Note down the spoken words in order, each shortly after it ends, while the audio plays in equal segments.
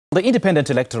The Independent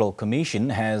Electoral Commission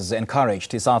has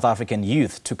encouraged South African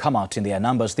youth to come out in their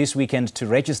numbers this weekend to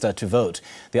register to vote.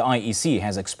 The IEC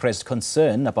has expressed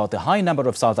concern about the high number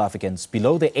of South Africans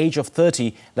below the age of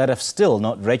 30 that have still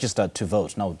not registered to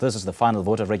vote. Now, this is the final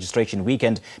voter registration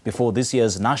weekend before this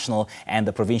year's national and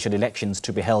the provincial elections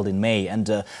to be held in May.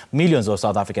 And millions of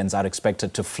South Africans are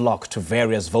expected to flock to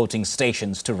various voting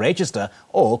stations to register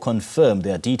or confirm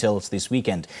their details this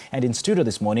weekend. And in studio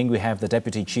this morning, we have the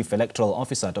Deputy Chief Electoral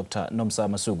Officer, Dr. Nomsa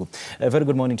Masuku. A very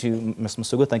good morning to you, Ms.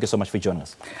 Masuku. Thank you so much for joining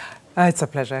us. It's a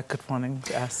pleasure. Good morning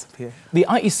to us here. The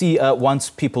IEC wants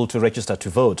people to register to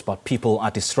vote, but people are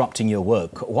disrupting your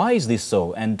work. Why is this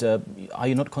so? And are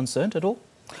you not concerned at all?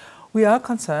 We are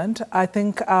concerned. I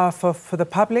think for the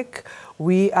public,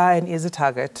 we are an easy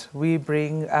target. We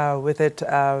bring with it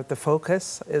the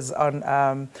focus is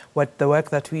on what the work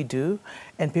that we do,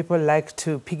 and people like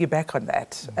to piggyback on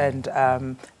that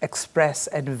and express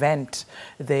and vent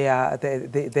their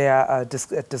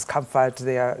discomfort,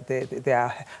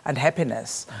 their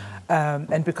unhappiness.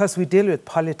 And because we deal with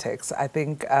politics, I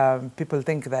think people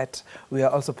think that we are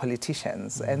also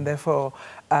politicians, and therefore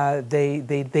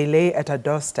they lay at our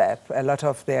doorstep a lot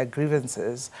of their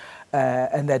grievances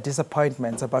and their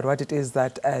disappointments about what it is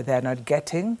that they're not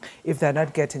getting, if they're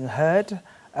not getting heard,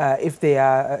 if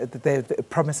the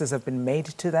promises have been made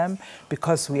to them,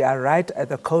 because we are right at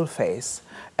the coalface.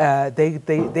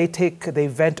 They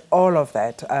vent all of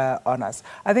that on us.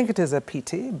 I think it is a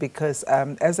pity because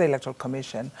as the Electoral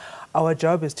Commission, our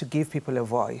job is to give people a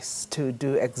voice, to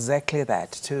do exactly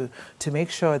that, to make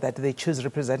sure that they choose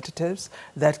representatives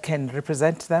that can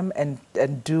represent them and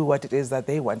do what it is that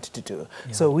they want to do.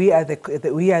 Yeah. So we are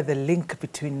the link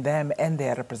between them and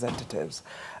their representatives.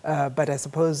 But I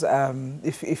suppose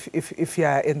if you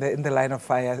are in the line of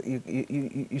fire,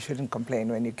 you shouldn't complain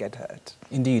when you get hurt.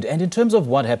 Indeed. And in terms of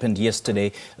what happened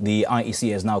yesterday, the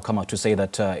IEC has now come out to say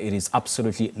that it is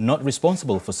absolutely not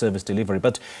responsible for service delivery.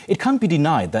 But it can't be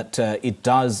denied that it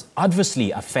does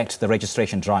adversely affect the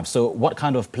registration drive. So what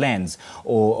kind of plans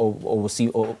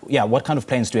what kind of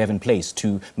plans do you have in place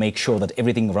to make sure that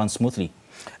everything runs smoothly?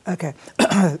 Okay.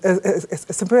 As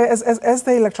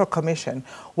the Electoral Commission,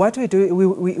 what we do,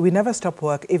 we never stop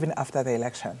work even after the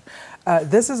election.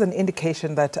 This is an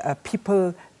indication that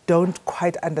people don't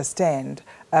quite understand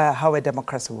how a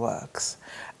democracy works.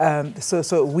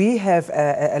 So we have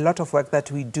a lot of work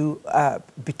that we do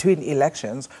between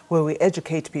elections where we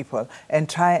educate people and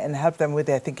try and help them with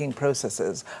their thinking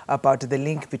processes about the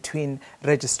link between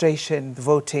registration,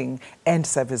 voting, and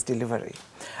service delivery.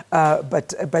 But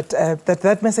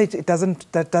that message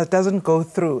doesn't go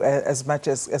through as much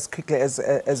as quickly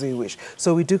as we wish.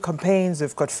 So we do campaigns.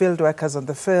 We've got field workers on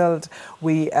the field.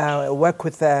 We work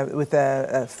with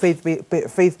a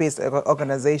faith-based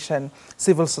organization,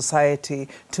 civil society,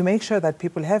 to make sure that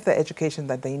people have the education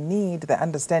that they need, the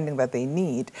understanding that they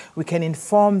need. We can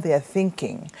inform their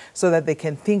thinking so that they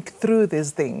can think through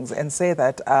these things and say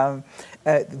that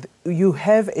you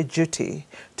have a duty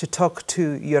to talk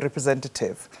to your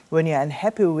representative. When you're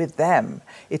unhappy with them,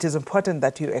 it is important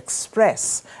that you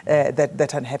express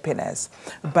that unhappiness.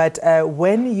 But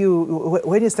when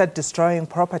you start destroying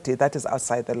property, that is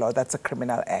outside the law. That's a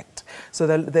criminal act. So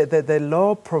the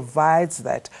law provides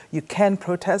that you can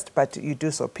protest, but you do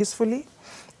so peacefully,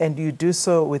 and you do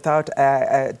so without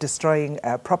destroying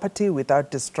property, without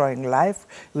destroying life,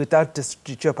 without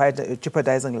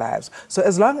jeopardizing lives. So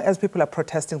as long as people are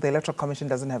protesting, the Electoral Commission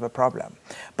doesn't have a problem.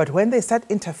 But when they start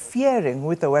interfering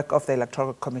with the work of the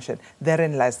Electoral Commission,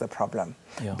 therein lies the problem.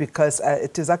 Yeah. Because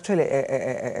it is actually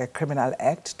a criminal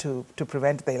act to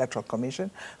prevent the Electoral Commission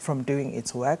from doing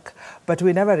its work. But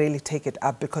we never really take it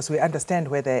up because we understand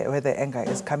where the anger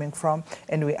is coming from,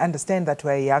 and we understand that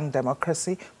we're a young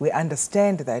democracy. We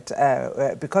understand that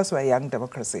because we're a young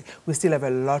democracy, we still have a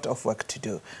lot of work to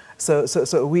do. So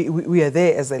we are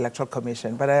there as the Electoral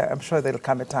Commission, but I'm sure there'll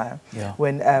come a time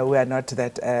when we are not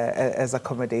that as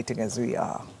accommodating as we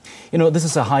are. You know, this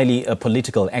is a highly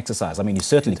political exercise. I mean, you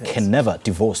certainly can never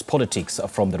divorce politics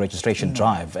from the registration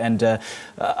drive. And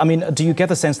I mean, do you get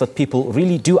the sense that people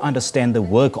really do understand the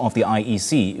work of the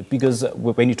IEC? Because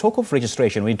when you talk of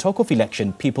registration, when you talk of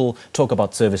election, people talk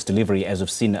about service delivery, as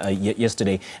we've seen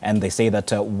yesterday, and they say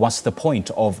that what's the point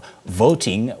of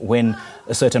voting when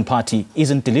a certain party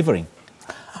isn't delivering?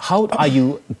 How are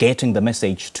you getting the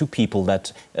message to people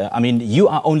that, I mean, you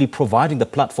are only providing the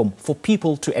platform for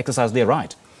people to exercise their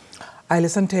right? I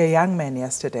listened to a young man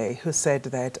yesterday who said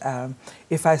that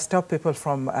if I stop people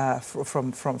from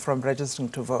registering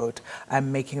to vote,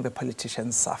 I'm making the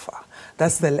politicians suffer.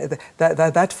 That's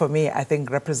that for me, I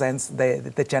think, represents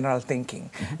the general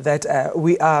thinking that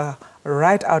we are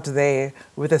right out there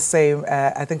with the same,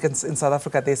 I think in South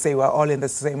Africa they say we're all in the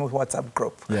same WhatsApp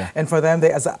group. Yeah. And for them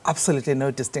there is absolutely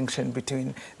no distinction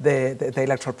between the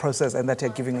electoral process and that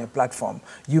you're giving a platform.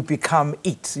 You become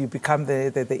it, you become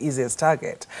the easiest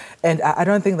target. And I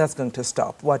don't think that's going to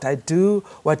stop. What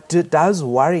does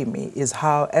worry me is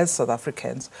how, as South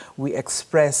Africans, we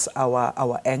express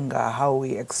our anger, how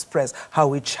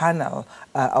we channel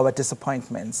our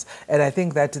disappointments. And I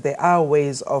think that there are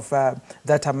ways of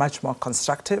that are much more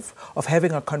constructive, of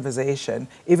having a conversation,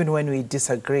 even when we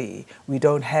disagree. We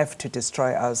don't have to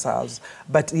destroy ourselves.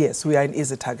 But yes, we are an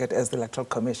easy target as the Electoral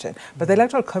Commission. But the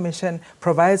Electoral Commission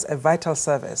provides a vital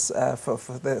service for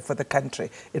the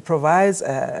country. It provides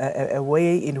a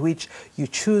way in which you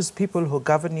choose people who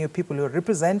govern you, people who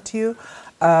represent you.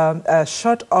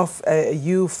 Short of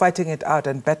you fighting it out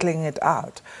and battling it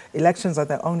out, elections are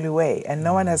the only way, and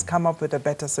no one has come up with a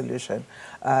better solution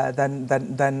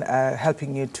than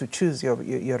helping you to choose your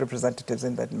representatives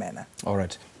in that manner. All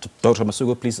right. Dr.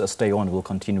 Masuku, please stay on. We'll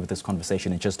continue with this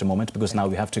conversation in just a moment, because now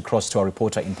we have to cross to our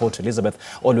reporter in Port Elizabeth,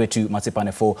 all the way to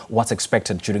Matsipane for what's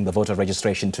expected during the voter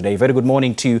registration today. Very good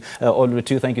morning to you, all the way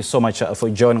to. Thank you so much for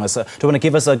joining us. Do you want to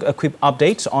give us a quick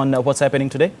update on what's happening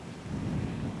today?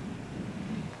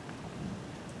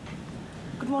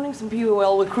 Good morning, Simpiwe.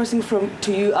 Well, we're crossing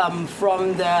to you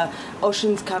from the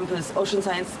Ocean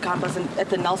Science Campus at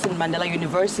the Nelson Mandela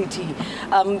University.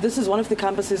 This is one of the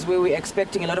campuses where we're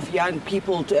expecting a lot of young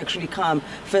people to actually come.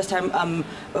 First-time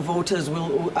voters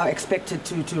are expected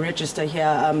to register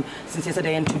here since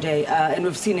yesterday and today. And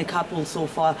we've seen a couple so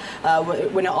far.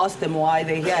 When I asked them why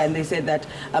they're here, and they said that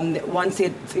one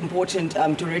said it's important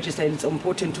to register, and it's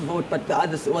important to vote, but the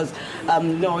other was,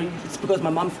 no, it's because my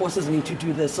mom forces me to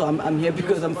do this, so I'm here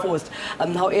because I'm forced.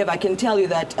 However, I can tell you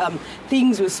that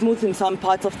things were smooth in some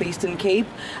parts of the Eastern Cape,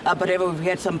 but however, we've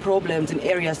had some problems in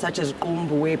areas such as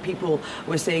Gqumbu, where people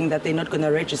were saying that they're not going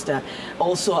to register.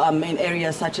 Also, in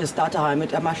areas such as Tataheim at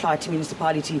Amahlati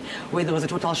municipality, where there was a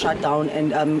total shutdown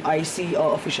and IEC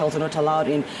officials are not allowed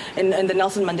in. In the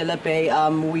Nelson Mandela Bay,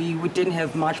 we didn't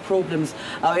have much problems.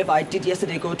 However, I did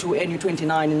yesterday go to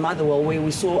NU29 in Motherwell, where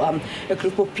we saw a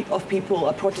group of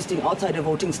people protesting outside a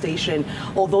voting station,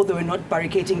 although they were not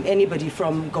barricading anybody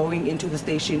from going into the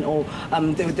station, or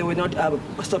they were not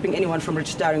stopping anyone from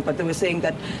registering, but they were saying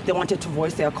that they wanted to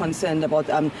voice their concern about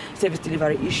service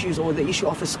delivery issues, or the issue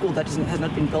of a school that has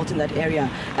not been built in that area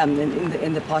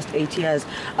in the past 8 years.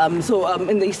 So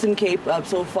in the Eastern Cape,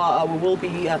 so far, we will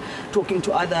be talking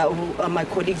to my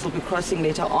colleagues will be crossing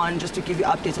later on, just to give you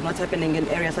updates on what's happening in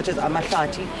areas such as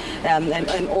Amahlati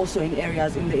and also in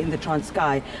areas in the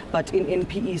Transkei. But in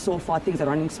PE, so far, things are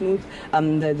running smooth.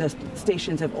 The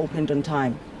stations have opened on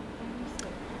time.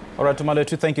 All right,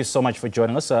 Tumaletu, thank you so much for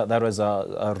joining us. That was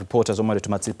our reporter, Zomaletu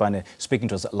Matsipane, speaking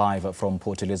to us live from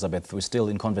Port Elizabeth. We're still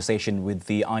in conversation with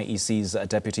the IEC's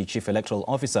Deputy Chief Electoral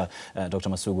Officer, Dr.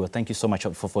 Masuku. Thank you so much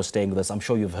for staying with us. I'm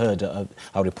sure you've heard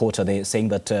our reporter there saying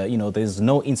that, there's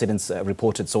no incidents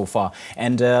reported so far.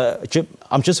 And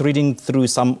I'm just reading through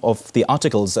some of the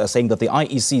articles saying that the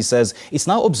IEC says it's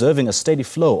now observing a steady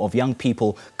flow of young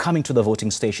people coming to the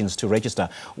voting stations to register.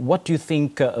 What do you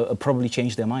think probably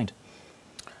changed their mind?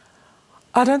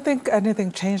 I don't think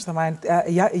anything changed the mind.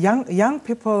 Young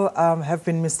people have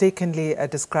been mistakenly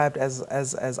described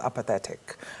as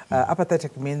apathetic.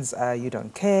 Apathetic means you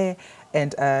don't care,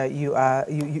 and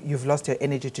you've lost your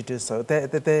energy to do so.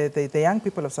 The young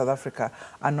people of South Africa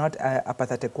are not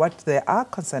apathetic. What they are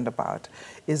concerned about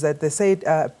is that they say,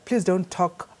 please don't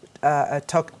talk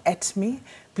at me.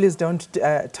 Please don't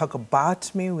talk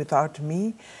about me without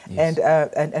me. Yes.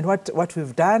 And what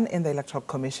we've done in the Electoral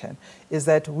Commission is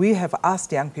that we have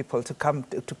asked young people to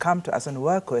come to us and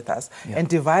work with us, yeah, and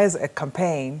devise a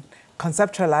campaign,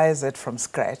 conceptualize it from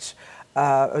scratch,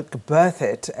 birth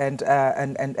it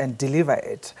and deliver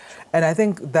it. And I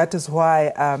think that is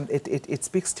why it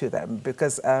speaks to them,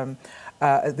 because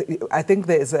I think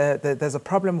there's a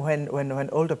problem when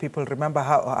older people remember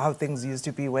how things used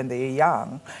to be when they were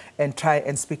young, and try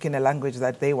and speak in a language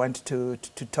that they want to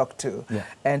talk to. Yeah.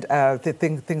 And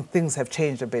things have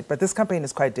changed a bit. But this campaign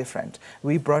is quite different.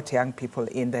 We brought young people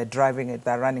in. They're driving it.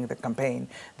 They're running the campaign.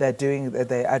 They're doing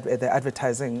the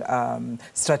advertising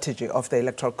strategy of the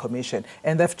Electoral Commission.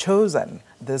 And they've chosen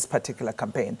this particular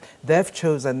campaign. They've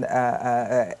chosen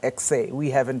XA.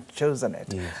 We haven't chosen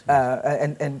it. Yes,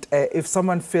 and if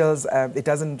someone feels it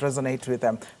doesn't resonate with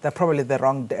them, they're probably the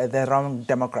wrong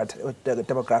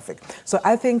demographic. So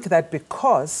I think that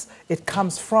because it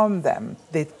comes from them,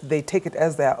 they take it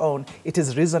as their own. It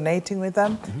is resonating with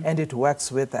them, and it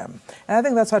works with them. And I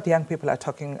think that's what young people are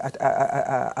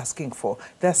asking for.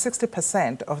 They're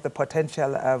 60% of the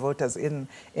potential voters in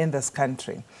this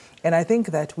country. And I think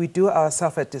that we do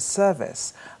ourselves a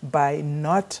disservice by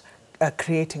not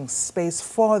creating space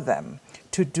for them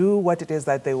to do what it is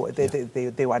that they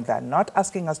want. They're not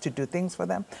asking us to do things for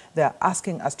them. They're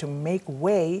asking us to make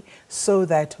way so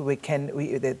that they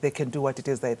can do what it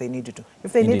is that they need to do.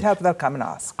 If they need help, they'll come and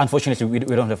ask. Unfortunately, we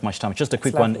don't have much time. Just a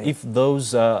quick one. If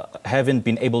those haven't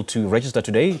been able to register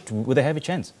today, will they have a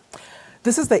chance?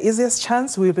 This is the easiest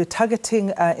chance. We'll be targeting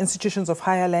institutions of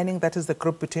higher learning. That is the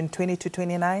group between 20 to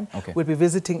 29. Okay. We'll be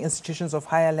visiting institutions of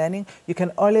higher learning. You can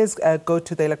always go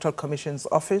to the Electoral Commission's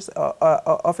offices.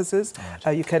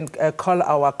 Right. You can call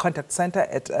our contact center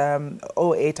at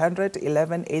 0800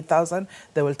 11 8000.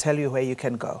 They will tell you where you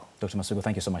can go. Dr. Masuku,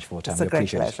 thank you so much for your time. It's a great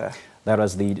pleasure. That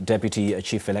was the Deputy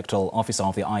Chief Electoral Officer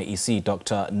of the IEC,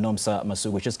 Dr. Nomsa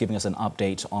Masuku, just giving us an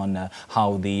update on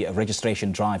how the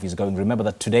registration drive is going. Remember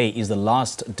that today is the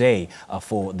last day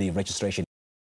for the registration.